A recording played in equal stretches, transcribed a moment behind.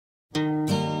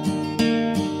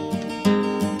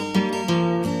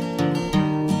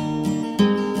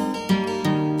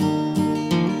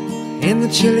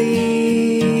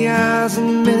chilly hours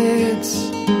and minutes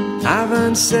of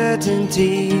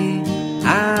uncertainty,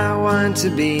 I want to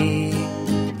be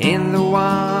in the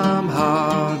warm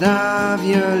heart of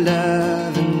your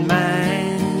love and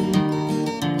mine,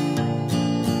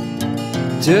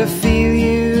 to feel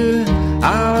you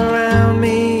all around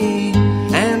me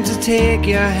and to take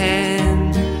your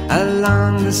hand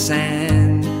along the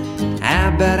sand.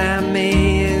 But I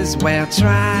may as well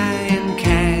try and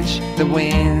catch the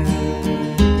wind.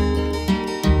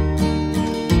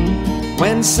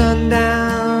 When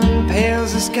sundown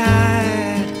pales the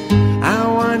sky, I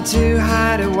want to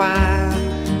hide a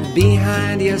while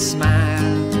behind your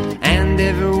smile, and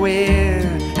everywhere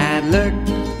I'd look,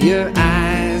 your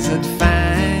eyes I'd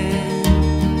find.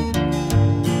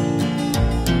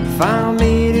 For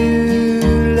me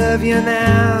to love you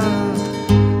now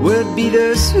would be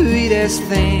the sweetest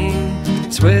thing,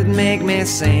 'twould make me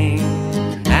sing.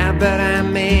 But I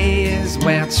may as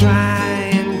well try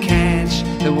and catch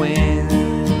the wind.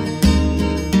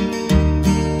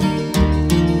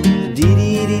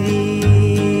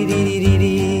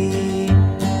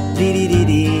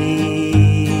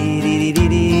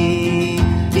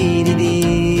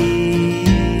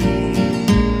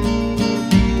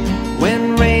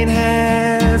 When rain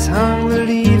has hung the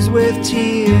leaves with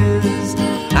tears,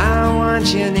 I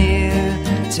want you near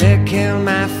to kill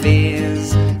my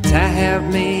fears, to help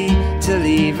me to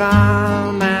leave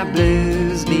all my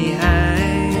blues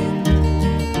behind.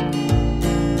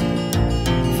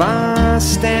 For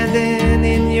standing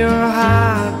in your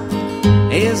heart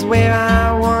is where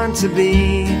I want to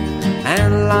be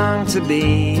and long to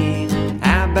be.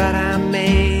 But I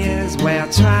may as well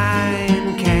try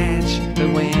and catch the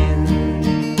wind.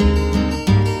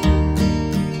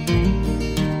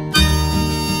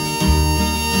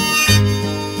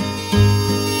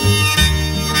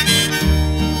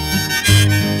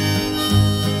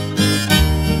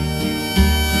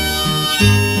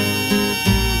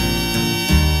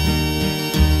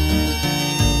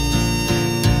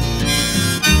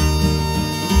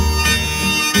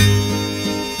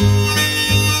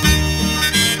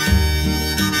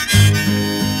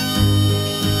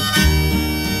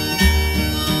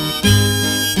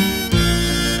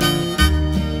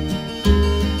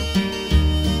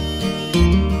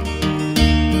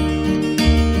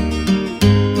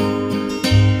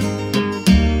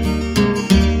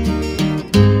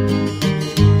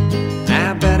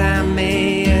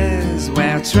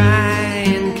 Try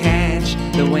and catch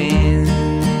the wind.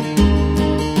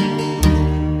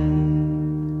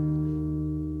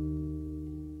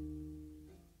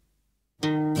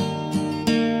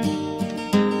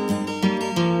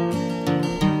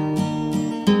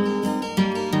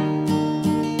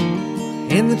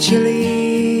 In the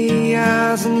chilly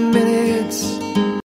hours and minutes